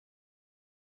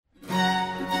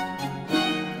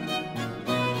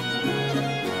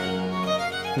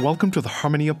Welcome to the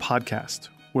Harmonia Podcast,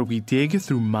 where we dig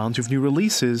through mounds of new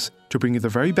releases to bring you the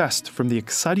very best from the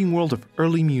exciting world of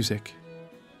early music.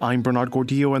 I'm Bernard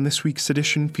Gordillo, and this week's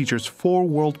edition features 4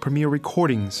 world premiere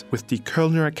recordings with Die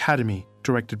Kölner Academy,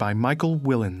 directed by Michael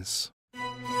Willens.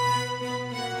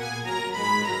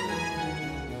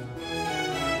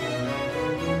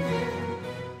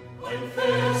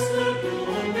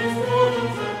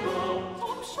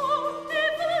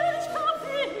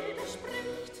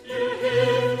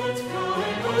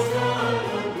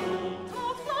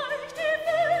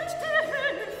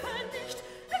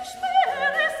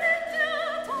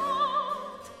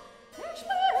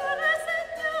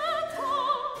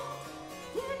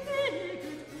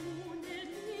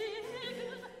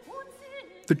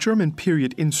 The German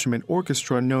period instrument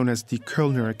orchestra known as the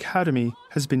Kölner Academy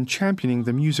has been championing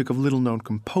the music of little-known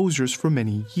composers for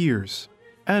many years,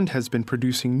 and has been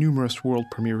producing numerous world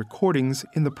premiere recordings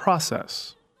in the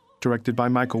process. Directed by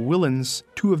Michael Willens,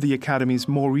 2 of the Academy's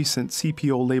more recent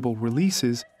CPO label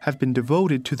releases have been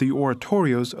devoted to the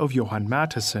oratorios of Johann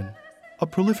Mattheson, a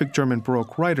prolific German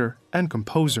Baroque writer and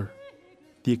composer.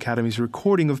 The Academy's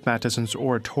recording of Mattheson's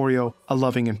oratorio, A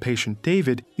Loving and Patient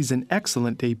David, is an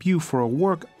excellent debut for a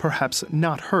work perhaps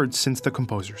not heard since the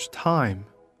composer's time.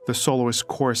 The soloist,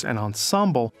 chorus, and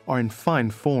ensemble are in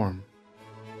fine form.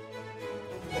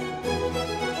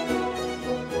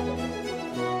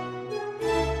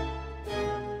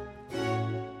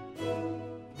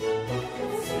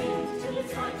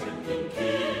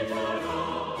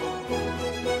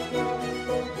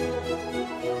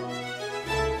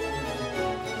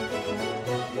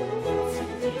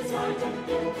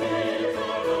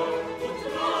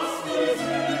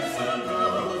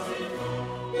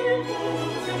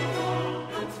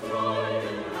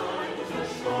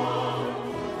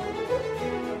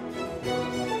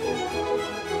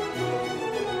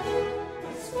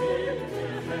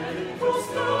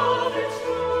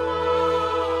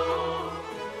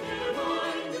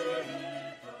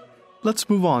 Let's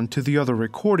move on to the other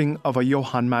recording of a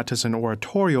Johann Mattheson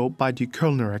oratorio by Die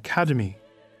Kölner Academy,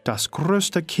 Das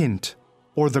größte Kind,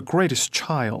 or The Greatest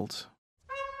Child.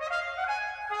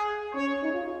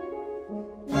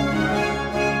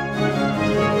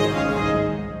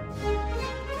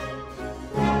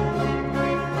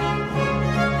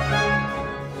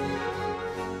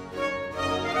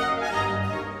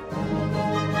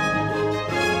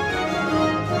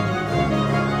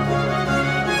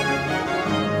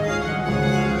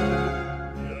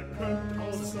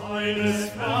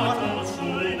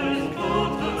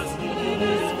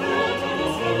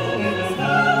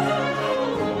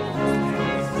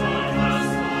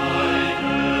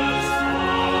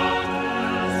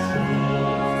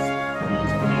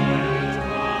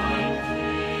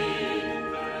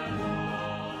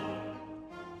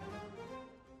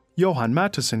 Johann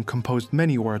Mattheson composed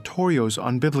many oratorios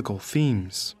on biblical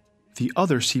themes. The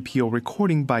other CPO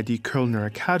recording by Die Kölner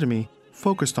Academy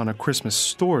focused on a Christmas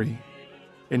story.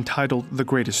 Entitled The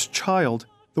Greatest Child,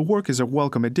 the work is a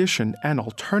welcome addition and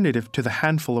alternative to the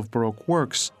handful of Baroque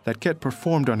works that get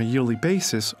performed on a yearly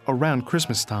basis around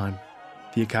Christmas time.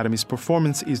 The Academy's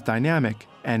performance is dynamic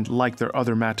and, like their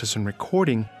other Mattheson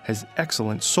recording, has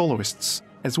excellent soloists,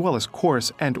 as well as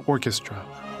chorus and orchestra.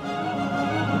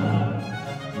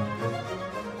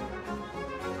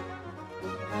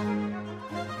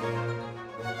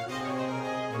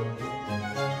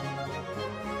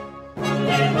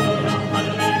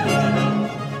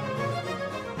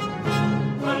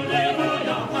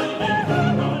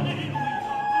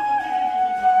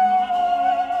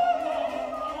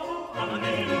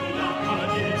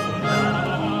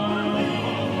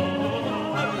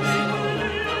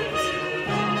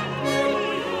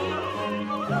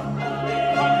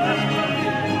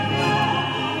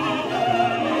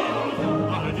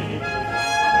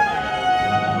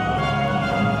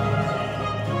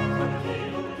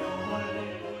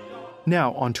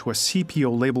 Now onto a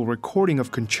CPO label recording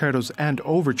of concertos and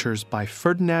overtures by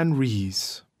Ferdinand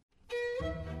Ries.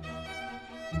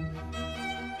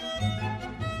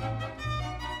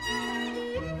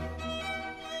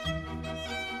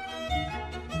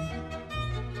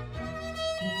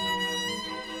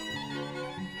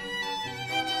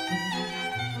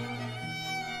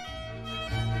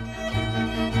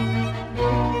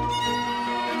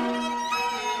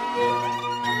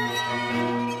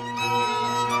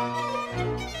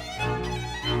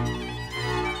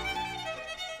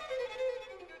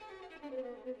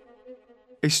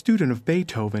 A student of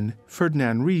Beethoven,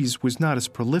 Ferdinand Ries was not as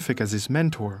prolific as his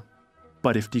mentor.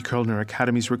 But if Die Kölner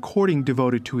Academy's recording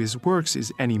devoted to his works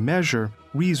is any measure,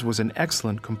 Ries was an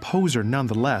excellent composer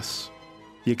nonetheless.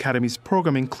 The Academy's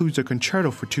program includes a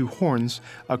concerto for two horns,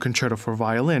 a concerto for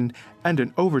violin, and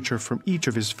an overture from each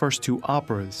of his first two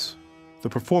operas. The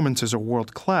performances are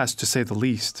world-class, to say the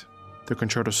least. The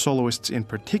concerto soloists in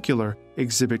particular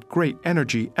exhibit great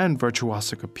energy and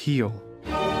virtuosic appeal.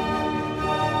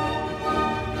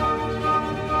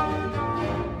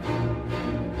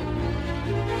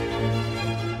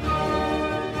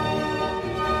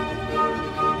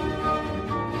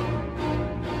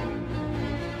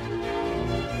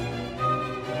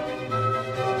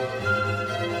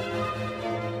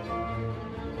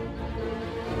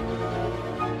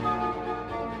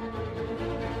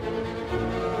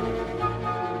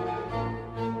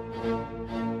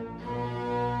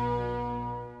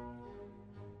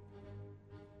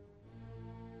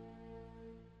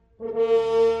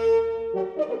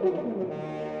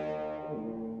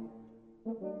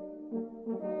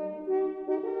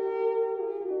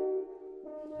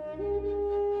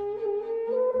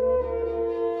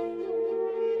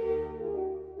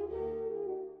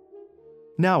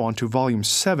 Now on to Volume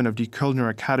 7 of Die Kölner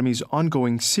Academy's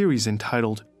ongoing series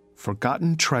entitled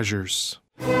Forgotten Treasures.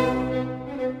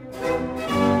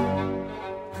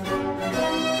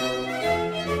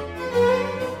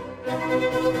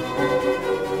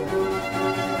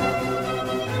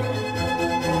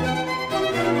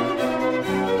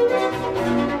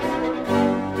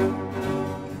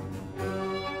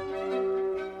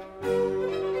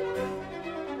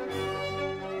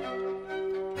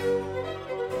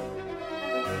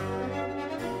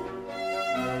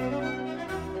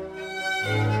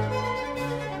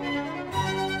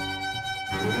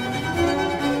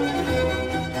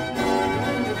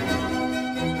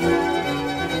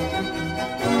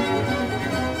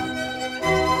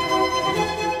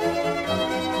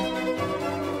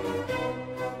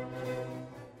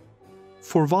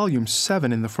 For Volume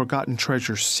 7 in the Forgotten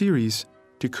Treasures series,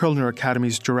 Die Kölner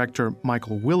Academy's director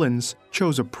Michael Willens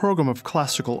chose a program of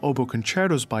classical oboe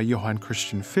concertos by Johann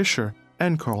Christian Fischer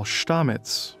and Karl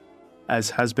Stamitz. As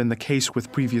has been the case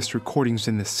with previous recordings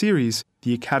in this series,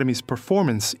 the Academy's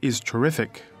performance is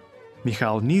terrific.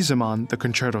 Michael Niesemann, the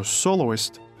concerto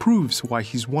soloist, proves why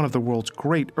he's one of the world's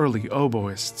great early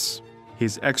oboists.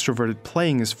 His extroverted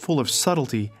playing is full of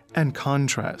subtlety and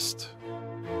contrast.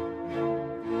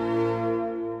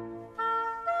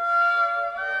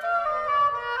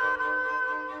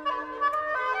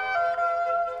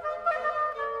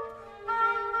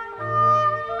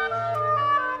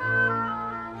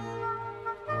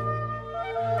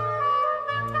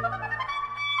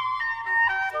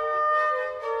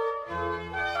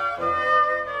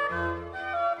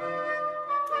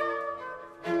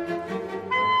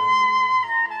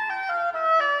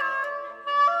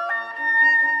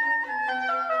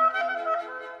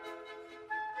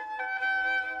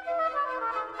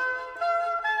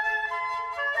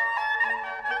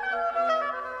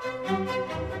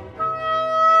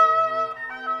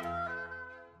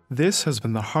 This has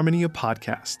been the Harmonia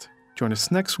Podcast. Join us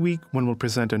next week when we'll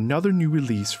present another new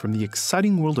release from the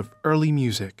exciting world of early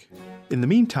music. In the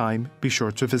meantime, be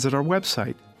sure to visit our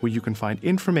website, where you can find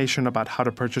information about how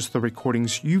to purchase the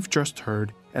recordings you've just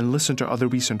heard and listen to other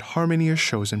recent Harmonia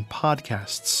shows and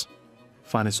podcasts.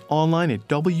 Find us online at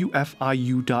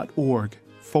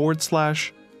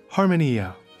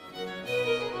wfiu.org/Harmonia.